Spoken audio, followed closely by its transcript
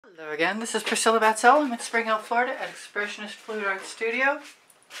Hello again, this is Priscilla Batzel. I'm in Spring Hill, Florida at Expressionist Fluid Art Studio.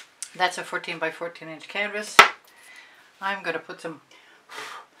 That's a 14 by 14 inch canvas. I'm going to put some,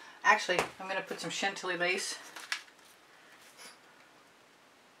 I'm going to put some Chantilly lace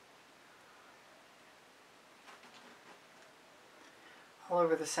all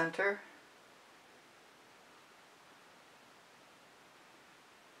over the center.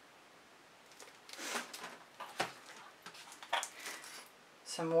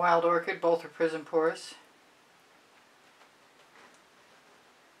 Some wild orchid, both are Prizm pores.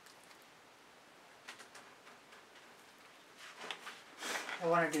 I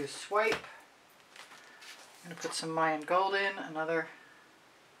want to do a swipe. I'm going to put some Mayan gold in, another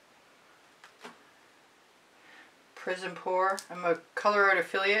Prizm pour. I'm a Colourarte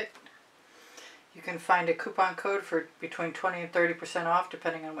affiliate. You can find a coupon code for between 20 and 30% off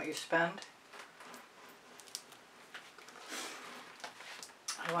depending on what you spend.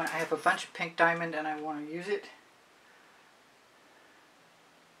 I have a bunch of pink diamond and I want to use it.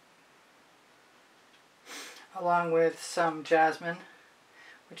 Along with some jasmine,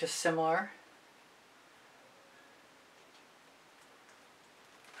 which is similar.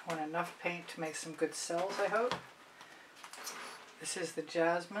 I want enough paint to make some good cells, I hope. This is the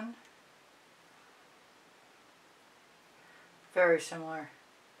jasmine. Very similar.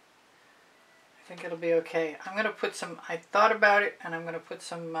 I think it'll be okay. I'm going to put some, I thought about it, and I'm going to put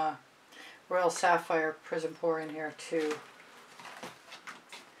some Royal Sapphire Prizm pour in here too.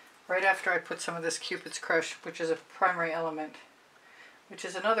 Right after I put some of this Cupids Crush, which is a primary element, which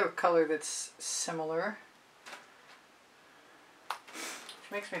is another color that's similar.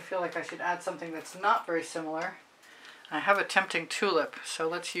 Which makes me feel like I should add something that's not very similar. I have a tempting tulip, so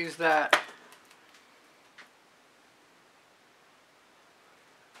let's use that.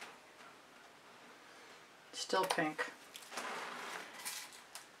 Still pink.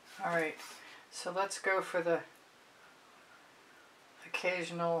 Alright, so let's go for the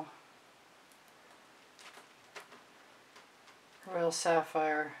occasional Royal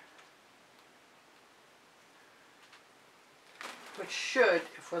Sapphire, which should,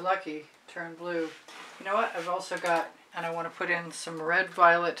 if we're lucky, turn blue. You know what? I've also got, and I want to put in some red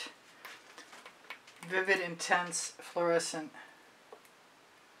violet Vivid Intense Fluorescent.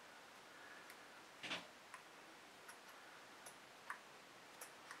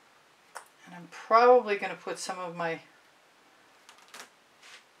 I'm probably going to put some of my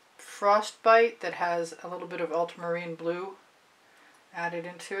Frostbite that has a little bit of Ultramarine Blue added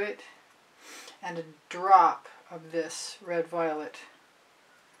into it, and a drop of this red violet.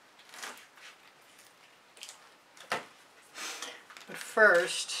 But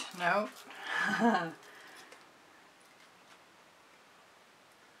first, no.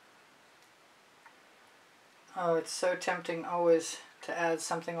 Oh, it's so tempting always to add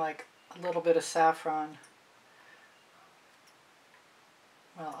something like a little bit of saffron.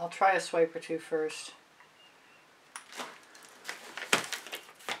 Well, I'll try a swipe or two first.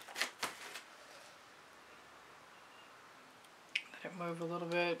 Let it move a little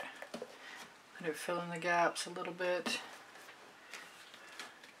bit. Let it fill in the gaps a little bit.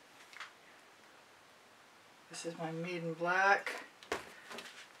 This is my Meeden Black.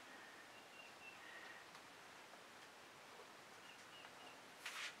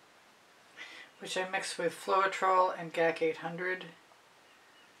 Which I mix with Floetrol and GAC 800.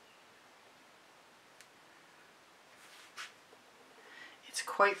 It's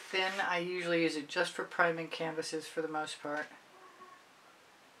quite thin. I usually use it just for priming canvases for the most part.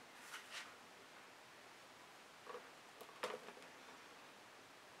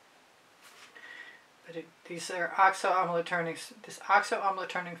 But these are oxo omelette turnings. This oxo omelette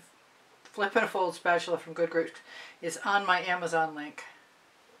turning flip and fold spatula from Good Grapes is on my Amazon link.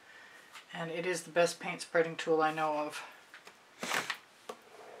 And it is the best paint spreading tool I know of.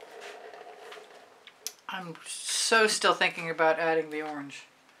 I'm so still thinking about adding the orange.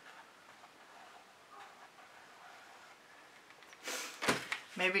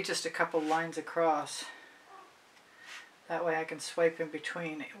 Maybe just a couple lines across. That way I can swipe in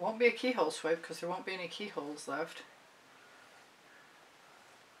between. It won't be a keyhole swipe because there won't be any keyholes left.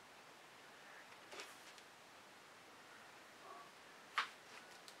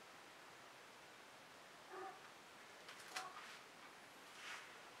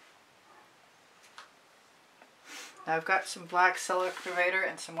 Now I've got some black cell activator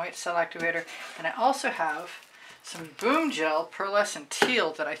and some white cell activator, and I also have some Boomgel Pearlescent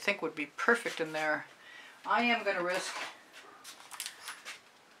Teal that I think would be perfect in there. I am going to risk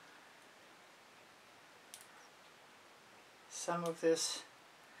some of this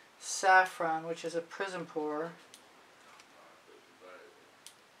saffron, which is a Prizm pour.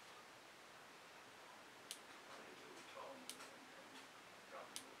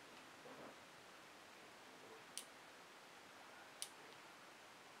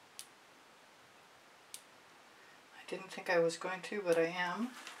 Didn't think I was going to, but I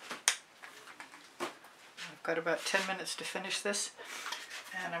am. I've got about 10 minutes to finish this,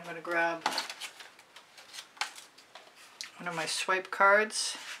 and I'm going to grab one of my swipe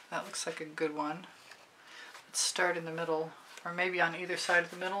cards. That looks like a good one. Let's start in the middle, or maybe on either side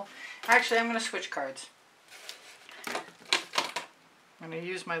of the middle. Actually, I'm going to switch cards. I'm going to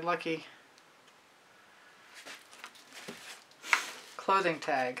use my lucky clothing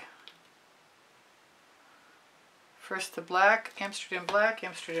tag. First the black, Amsterdam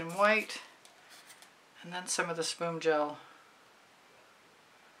white, and then some of this Boomgel.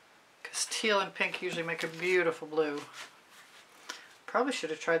 Because teal and pink usually make a beautiful blue. Probably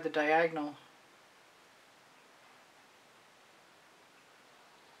should have tried the diagonal.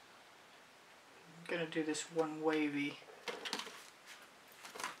 I'm going to do this one wavy.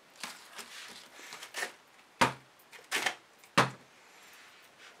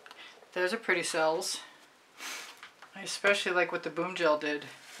 Those are pretty cells. I especially like what the Boomgel did,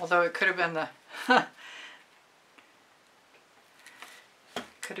 although it could have been the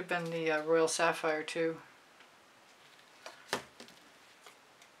Royal Sapphire too.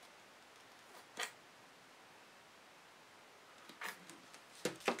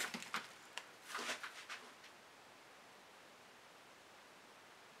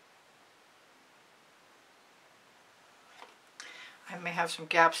 I may have some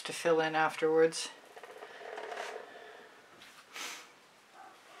gaps to fill in afterwards.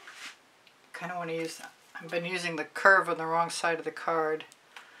 Kind of want to use that. I've been using the curve on the wrong side of the card.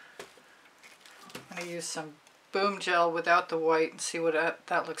 I'm going to use some Boomgel without the white and see what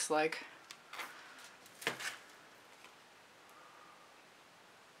that looks like.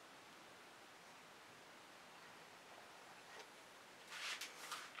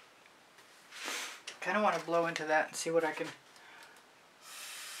 Kind of want to blow into that and see what I can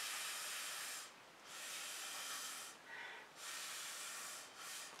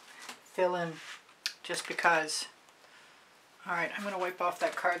fill in, just because. Alright, I'm going to wipe off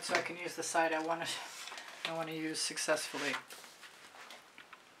that card so I can use the side I want to use successfully.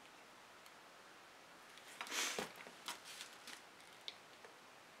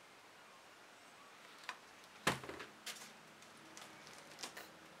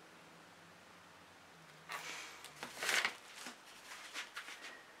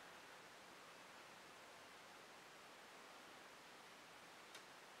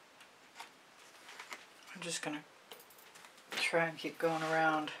 I'm just going to try and keep going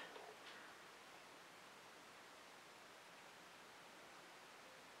around.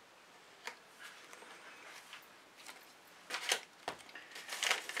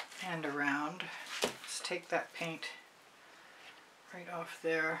 And around. Let's take that paint right off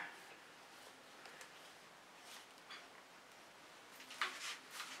there.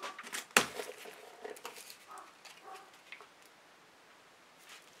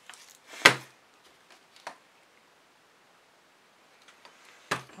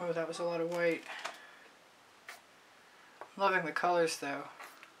 Oh, that was a lot of white. Loving the colors though.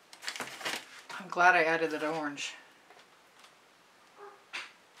 I'm glad I added that orange.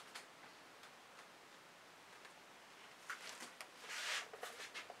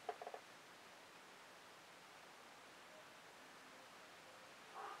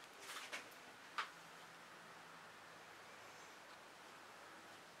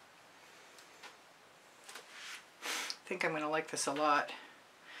 I think I'm going to like this a lot.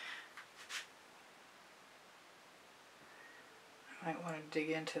 I might want to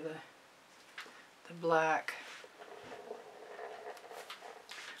dig into the black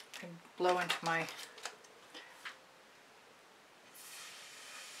and blow into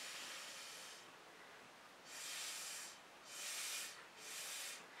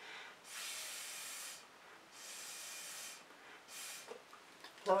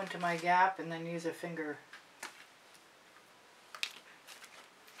my gap and then use a finger.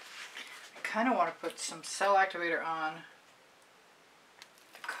 I kind of want to put some cell activator on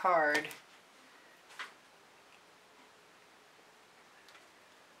the card.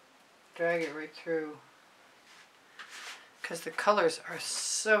 Drag it right through because the colors are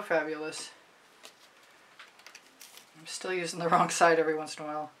so fabulous. I'm still using the wrong side every once in a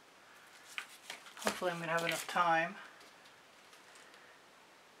while. Hopefully I'm going to have enough time.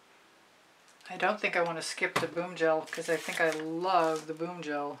 I don't think I want to skip the Boomgel because I think I love the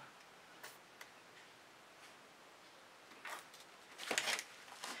Boomgel.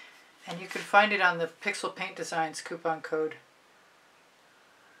 And you can find it on the Pixel Paint Designs coupon code.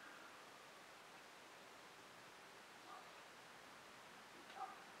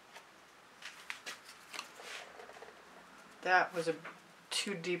 That was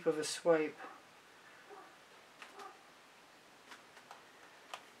too deep of a swipe.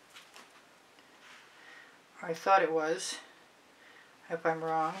 Or I thought it was. I hope I'm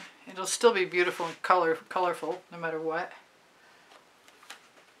wrong. It'll still be beautiful and colorful no matter what.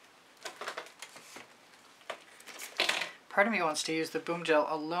 Part of me wants to use the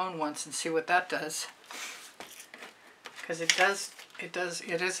Boomgel alone once and see what that does. Because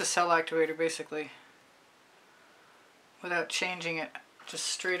it is a cell activator basically. Without changing it, just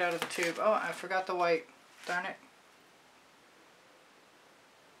straight out of the tube. Oh, I forgot the white. Darn it.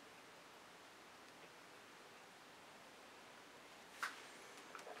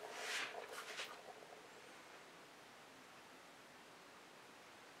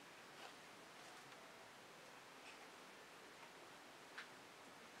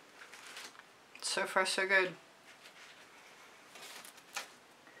 So far, so good.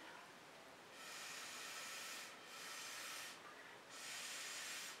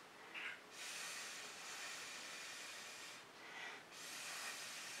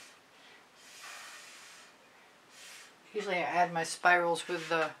 Usually I add my spirals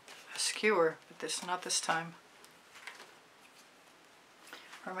with a skewer, but not this time.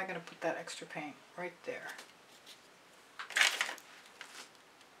 Where am I going to put that extra paint? Right there.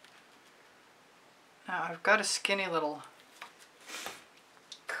 Now I've got a skinny little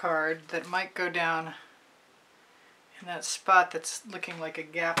card that might go down in that spot that's looking like a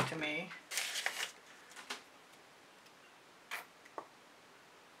gap to me.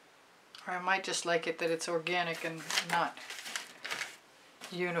 Or I might just like it that it's organic and not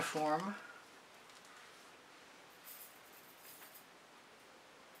uniform.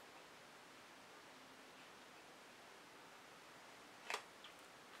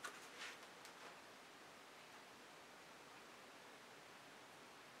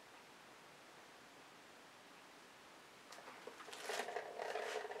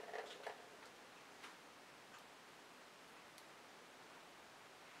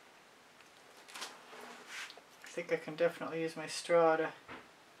 I think I can definitely use my straw to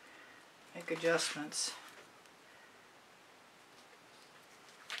make adjustments.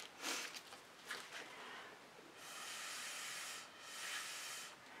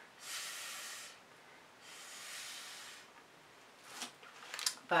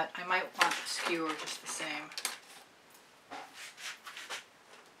 But I might want a skewer just the same.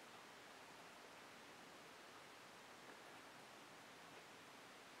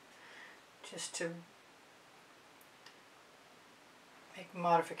 Just to make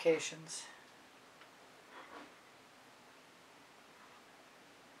modifications.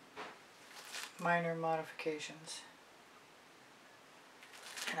 Minor modifications.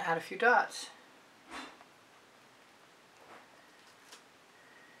 And add a few dots.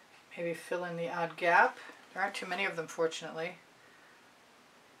 Maybe fill in the odd gap. There aren't too many of them, fortunately.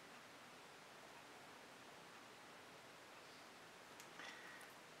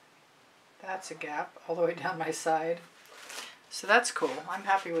 That's a gap all the way down my side. So that's cool. I'm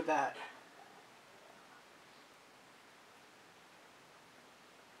happy with that.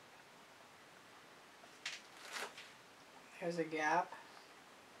 There's a gap.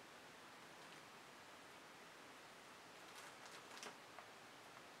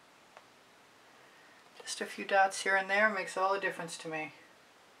 Just a few dots here and there makes all the difference to me.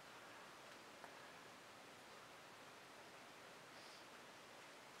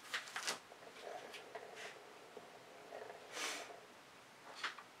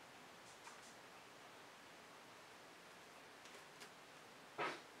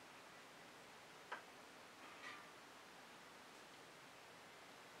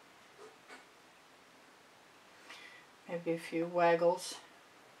 Maybe a few waggles.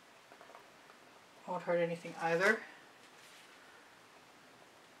 Won't hurt anything either.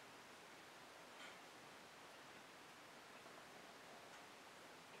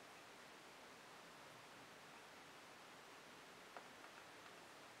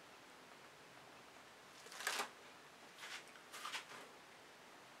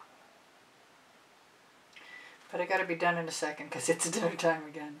 But I gotta be done in a second because it's dinner time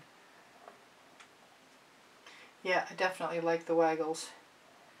again. Yeah, I definitely like the waggles.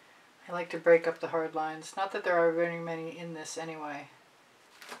 I like to break up the hard lines. Not that there are very many in this anyway.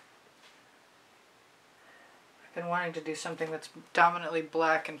 I've been wanting to do something that's dominantly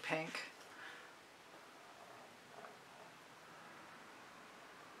black and pink.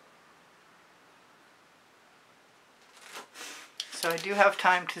 So I do have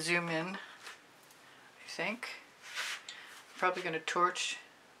time to zoom in, I think. I'm probably going to torch.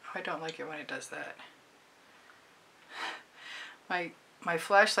 Oh, I don't like it when it does that. My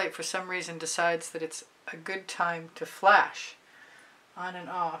flashlight for some reason decides that it's a good time to flash on and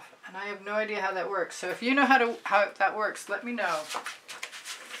off, and I have no idea how that works. So if you know how that works, let me know.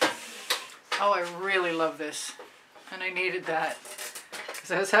 Oh, I really love this. And I needed that.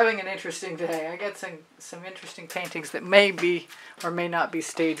 Because I was having an interesting day. I got some interesting paintings that may be or may not be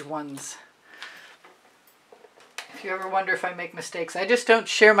stage ones. If you ever wonder if I make mistakes, I just don't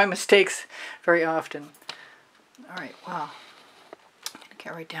share my mistakes very often. All right, wow. I'm going to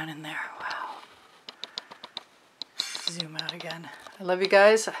get right down in there. Wow. Zoom out again. I love you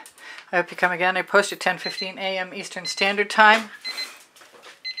guys. I hope you come again. I post at 10:15 a.m. Eastern Standard Time.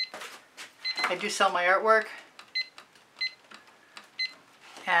 I do sell my artwork.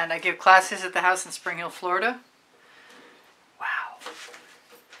 And I give classes at the house in Spring Hill, Florida. Wow.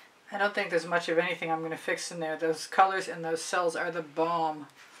 I don't think there's much of anything I'm going to fix in there. Those colors and those cells are the bomb.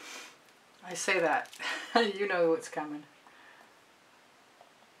 I say that. You know what's coming.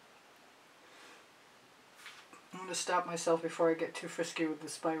 I'm going to stop myself before I get too frisky with the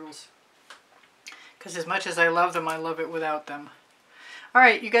spirals. Because as much as I love them, I love it without them.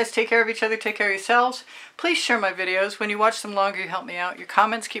 Alright, you guys take care of each other, take care of yourselves. Please share my videos. When you watch them longer, you help me out. Your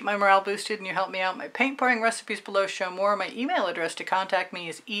comments keep my morale boosted and you help me out. My paint pouring recipes below show more. My email address to contact me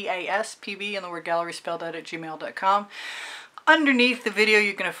is easpb and the word gallery spelled out at gmail.com. Underneath the video,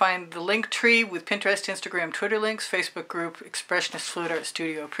 you're going to find the link tree with Pinterest, Instagram, Twitter links, Facebook group, Expressionist Fluid Art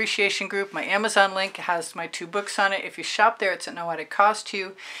Studio Appreciation Group. My Amazon link has my 2 books on it. If you shop there, it's at no added cost to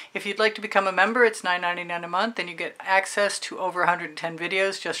you. If you'd like to become a member, it's $9.99 a month, and you get access to over 110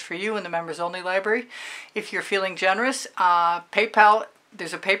 videos just for you in the members only library. If you're feeling generous, PayPal,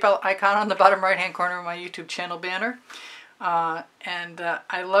 there's a PayPal icon on the bottom right hand corner of my YouTube channel banner.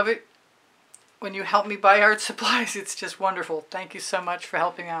 I love it when you help me buy art supplies. It's just wonderful. Thank you so much for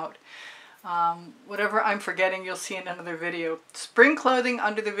helping out. Whatever I'm forgetting, you'll see in another video. Spring clothing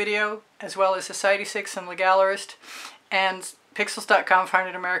under the video, as well as Society 6 and Legalist, and Pixels.com Fine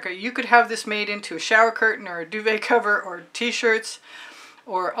Art America. You could have this made into a shower curtain or a duvet cover or t-shirts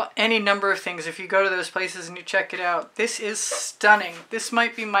or any number of things if you go to those places and you check it out. This is stunning. This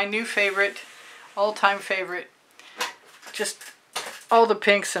might be my new favorite, all-time favorite. Just all the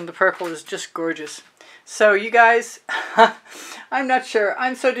pinks and the purple is just gorgeous. So you guys, I'm not sure.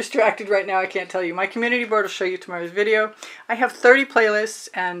 I'm so distracted right now I can't tell you. My community board will show you tomorrow's video. I have 30 playlists,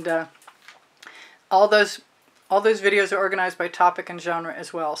 and all those videos are organized by topic and genre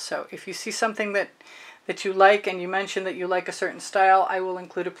as well. So if you see something that you like and you mention that you like a certain style, I will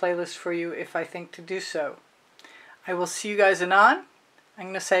include a playlist for you if I think to do so. I will see you guys anon. I'm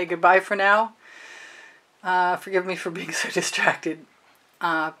going to say goodbye for now. Forgive me for being so distracted.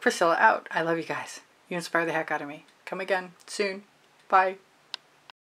 Priscilla out. I love you guys. You inspire the heck out of me. Come again soon. Bye.